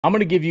I'm going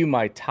to give you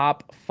my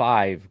top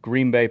 5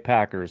 Green Bay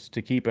Packers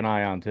to keep an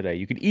eye on today.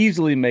 You could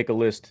easily make a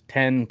list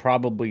 10,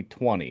 probably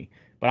 20,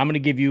 but I'm going to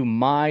give you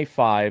my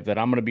 5 that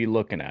I'm going to be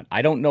looking at.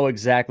 I don't know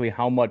exactly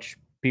how much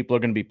people are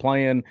going to be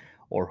playing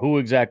or who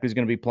exactly is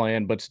going to be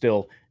playing, but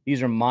still,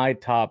 these are my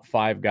top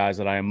 5 guys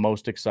that I am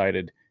most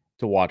excited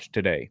to watch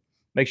today.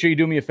 Make sure you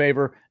do me a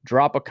favor,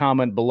 drop a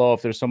comment below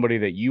if there's somebody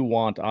that you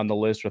want on the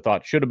list or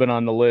thought should have been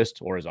on the list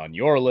or is on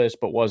your list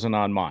but wasn't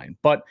on mine.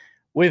 But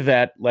with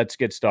that, let's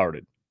get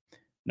started.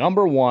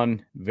 Number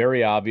one,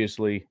 very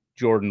obviously,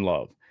 Jordan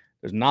Love.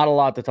 There's not a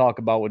lot to talk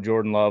about with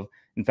Jordan Love.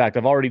 In fact,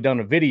 I've already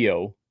done a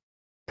video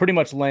pretty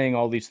much laying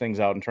all these things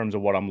out in terms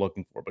of what I'm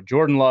looking for. But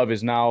Jordan Love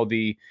is now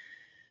the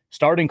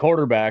starting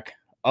quarterback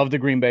of the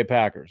Green Bay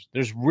Packers.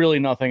 There's really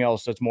nothing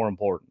else that's more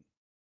important.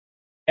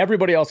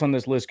 Everybody else on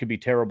this list could be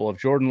terrible. If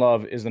Jordan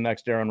Love is the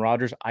next Aaron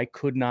Rodgers, I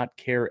could not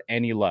care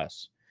any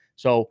less.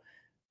 So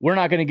we're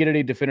not going to get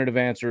any definitive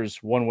answers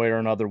one way or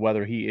another,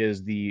 whether he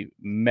is the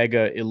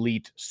mega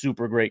elite,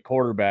 super great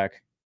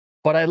quarterback.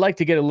 But I'd like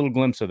to get a little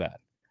glimpse of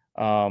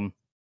that.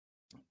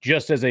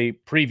 Just as a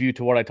preview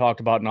to what I talked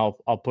about, and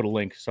I'll put a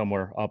link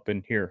somewhere up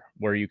in here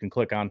where you can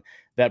click on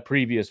that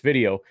previous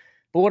video.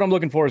 But what I'm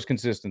looking for is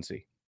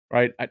consistency,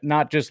 right?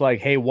 Not just like,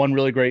 hey, one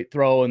really great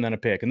throw and then a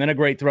pick, and then a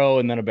great throw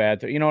and then a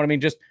bad throw. You know what I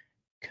mean? Just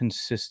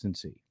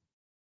consistency.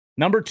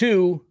 Number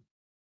 2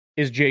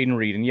 is Jaden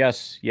Reed. And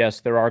yes,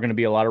 there are going to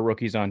be a lot of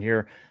rookies on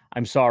here.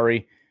 I'm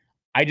sorry.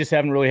 I just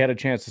haven't really had a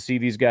chance to see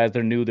these guys.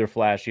 They're new, they're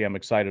flashy. I'm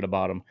excited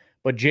about them.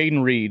 But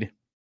Jaden Reed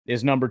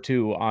is number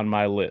 2 on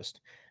my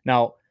list.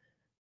 Now,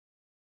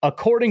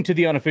 according to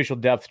the unofficial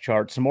depth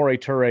chart, Samori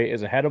Toure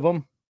is ahead of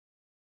him.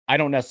 I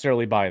don't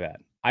necessarily buy that.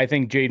 I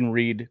think Jaden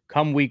Reed,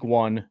 come week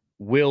 1,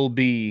 will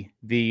be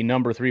the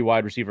number 3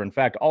 wide receiver. In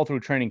fact, all through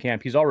training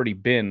camp, he's already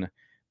been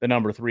the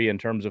number 3 in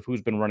terms of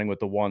who's been running with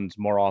the ones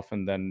more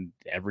often than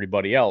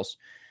everybody else.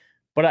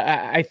 But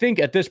I think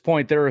at this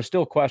point, there are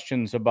still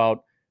questions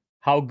about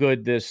how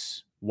good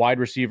this wide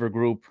receiver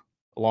group,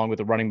 along with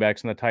the running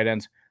backs and the tight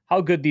ends,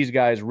 how good these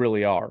guys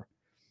really are.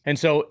 And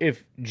so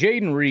if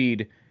Jaden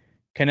Reed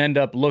can end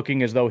up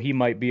looking as though he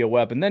might be a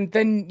weapon,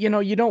 then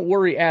you don't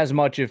worry as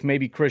much if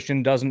maybe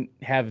Christian doesn't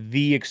have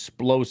the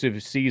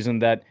explosive season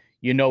that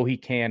he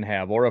can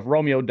have, or if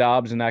Romeo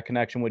Doubs in that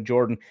connection with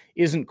Jordan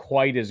isn't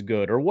quite as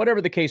good, or whatever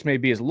the case may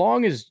be. As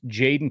long as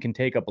Jaden can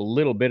take up a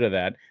little bit of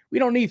that, we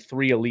don't need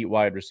 3 elite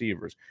wide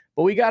receivers,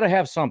 but we got to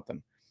have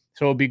something.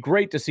 So it'd be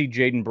great to see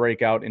Jaden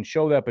break out and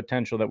show that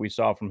potential that we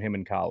saw from him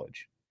in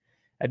college.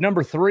 At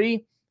number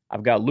 3,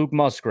 I've got Luke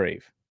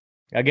Musgrave.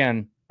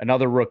 Again,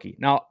 another rookie.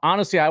 Now,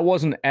 honestly, I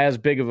wasn't as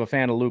big of a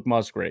fan of Luke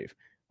Musgrave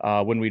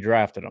when we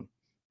drafted him.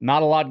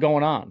 Not a lot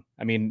going on.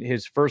 I mean,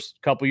 his first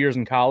couple years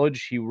in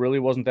college, he really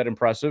wasn't that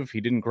impressive.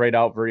 He didn't grade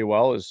out very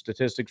well. His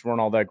statistics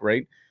weren't all that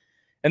great.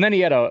 And then he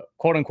had a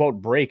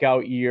quote-unquote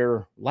breakout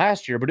year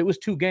last year, but it was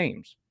 2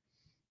 games.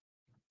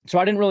 So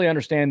I didn't really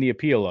understand the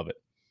appeal of it.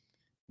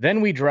 Then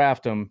we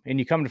draft him, and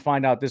you come to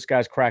find out this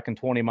guy's cracking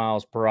 20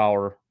 miles per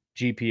hour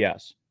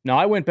GPS. Now,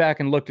 I went back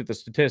and looked at the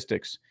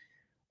statistics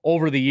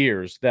over the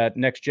years that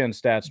Next Gen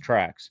Stats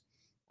tracks.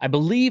 I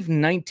believe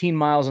 19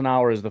 miles an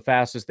hour is the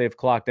fastest they've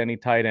clocked any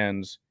tight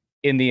ends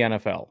in the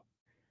NFL.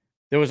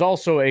 There was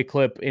also a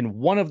clip in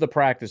one of the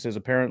practices.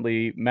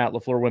 Apparently, Matt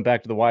LaFleur went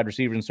back to the wide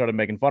receivers and started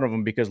making fun of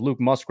him because Luke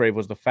Musgrave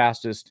was the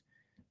fastest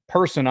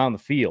person on the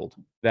field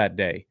that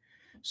day.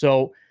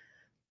 So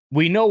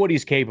we know what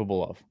he's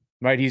capable of,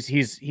 right?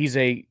 He's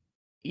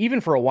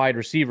even for a wide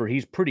receiver,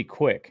 he's pretty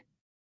quick.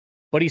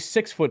 But he's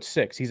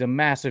 6'6". He's a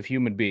massive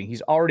human being.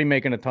 He's already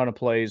making a ton of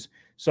plays.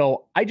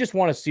 So I just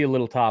want to see a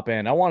little top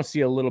end. I want to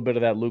see a little bit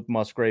of that Luke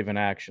Musgrave in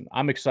action.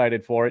 I'm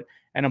excited for it,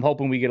 and I'm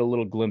hoping we get a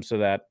little glimpse of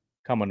that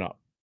coming up.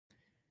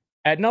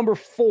 At number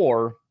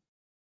 4,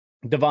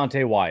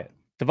 Devontae Wyatt.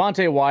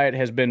 Devontae Wyatt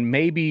has been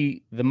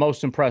maybe the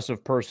most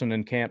impressive person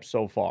in camp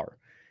so far.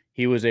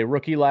 He was a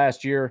rookie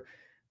last year.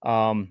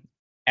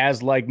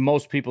 As like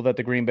most people that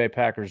the Green Bay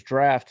Packers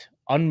draft,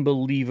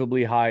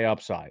 unbelievably high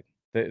upside.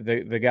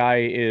 The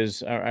guy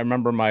is, I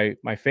remember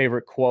my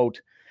favorite quote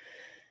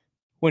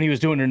when he was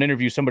doing an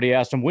interview. Somebody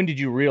asked him, when did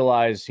you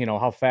realize,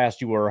 how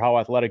fast you were, how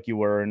athletic you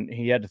were? And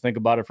he had to think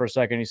about it for a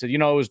second. He said, it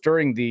was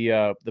during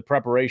the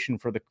preparation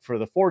for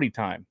the 40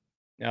 time.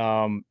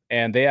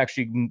 And they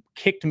actually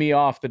kicked me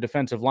off the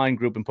defensive line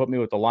group and put me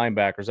with the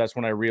linebackers. That's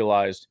when I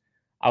realized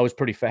I was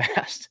pretty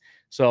fast.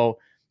 So,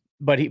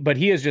 but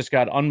he has just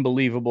got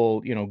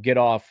unbelievable, get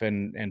off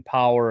and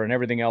power and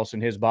everything else in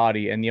his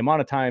body. And the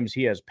amount of times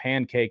he has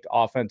pancaked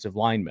offensive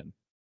linemen,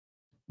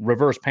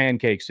 reverse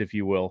pancakes, if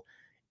you will,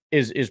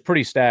 is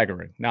pretty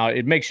staggering. Now,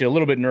 it makes you a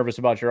little bit nervous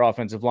about your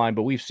offensive line,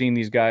 but we've seen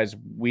these guys.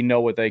 We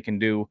know what they can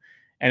do.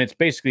 And it's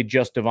basically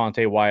just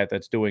Devontae Wyatt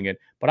that's doing it.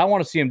 But I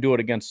want to see him do it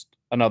against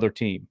another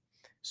team.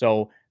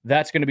 So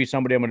that's going to be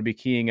somebody I'm going to be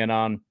keying in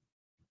on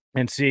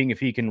and seeing if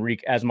he can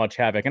wreak as much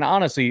havoc. And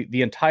honestly,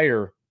 the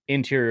entire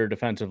interior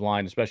defensive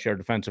line, especially our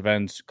defensive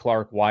ends,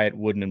 Clark, Wyatt,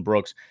 Wooden, and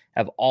Brooks,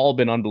 have all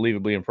been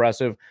unbelievably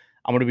impressive.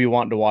 I'm going to be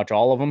wanting to watch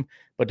all of them.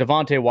 But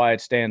Devontae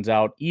Wyatt stands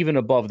out even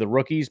above the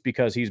rookies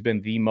because he's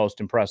been the most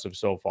impressive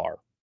so far.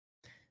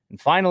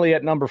 And finally,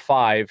 at number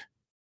 5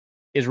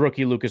 is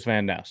rookie Lucas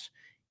Van Ness.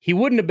 He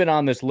wouldn't have been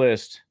on this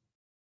list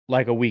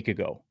like a week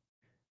ago.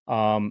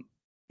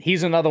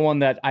 He's another one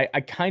that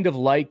I kind of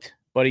liked,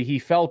 but he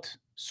felt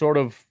sort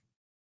of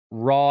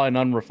raw and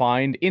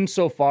unrefined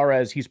insofar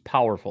as he's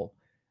powerful.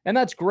 And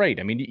that's great.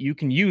 I mean, you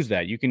can use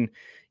that. You can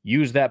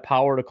use that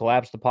power to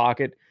collapse the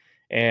pocket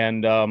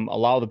and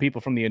allow the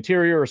people from the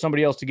interior or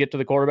somebody else to get to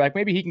the quarterback.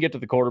 Maybe he can get to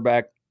the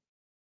quarterback,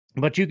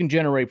 but you can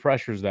generate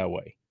pressures that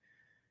way.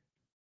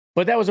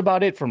 But that was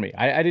about it for me.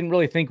 I didn't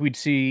really think we'd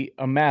see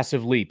a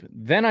massive leap.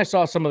 Then I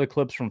saw some of the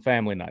clips from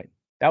Family Night.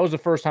 That was the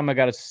first time I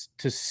got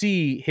to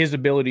see his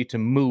ability to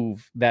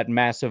move that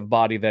massive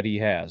body that he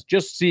has.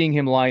 Just seeing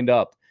him lined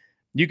up,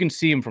 you can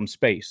see him from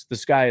space.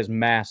 This guy is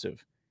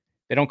massive.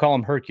 They don't call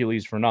him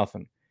Hercules for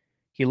nothing.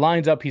 He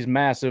lines up, he's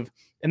massive,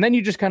 and then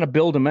you just kind of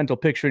build a mental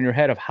picture in your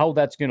head of how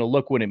that's going to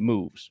look when it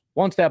moves.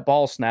 Once that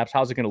ball snaps,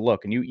 how's it going to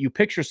look? And you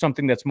picture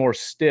something that's more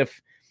stiff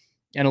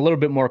and a little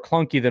bit more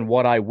clunky than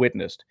what I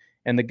witnessed.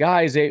 And the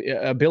guy's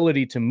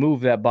ability to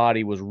move that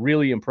body was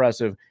really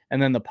impressive,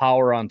 and then the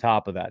power on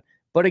top of that.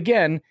 But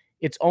again,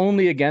 it's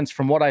only against,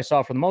 from what I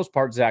saw for the most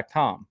part, Zach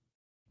Tom,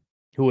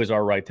 who is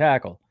our right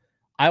tackle.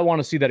 I want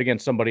to see that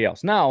against somebody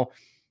else. Now,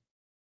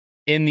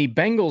 in the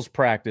Bengals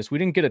practice, we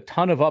didn't get a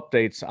ton of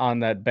updates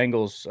on that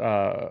Bengals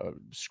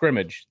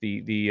scrimmage,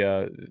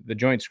 the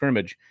joint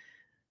scrimmage.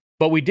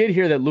 But we did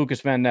hear that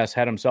Lucas Van Ness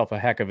had himself a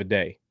heck of a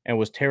day and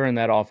was tearing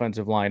that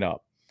offensive line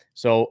up.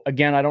 So,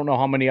 again, I don't know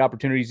how many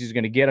opportunities he's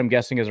going to get. I'm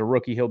guessing as a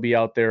rookie, he'll be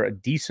out there a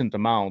decent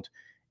amount.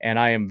 And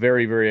I am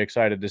very, very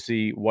excited to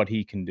see what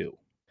he can do.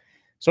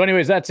 So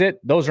anyways, that's it.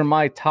 Those are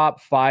my top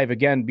 5.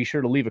 Again, be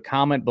sure to leave a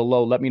comment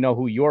below. Let me know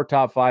who your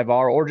top 5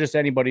 are, or just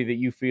anybody that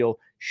you feel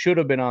should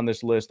have been on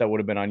this list that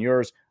would have been on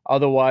yours.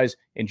 Otherwise,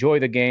 enjoy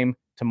the game.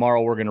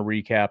 Tomorrow we're going to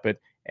recap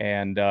it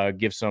and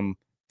give some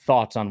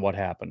thoughts on what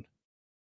happened.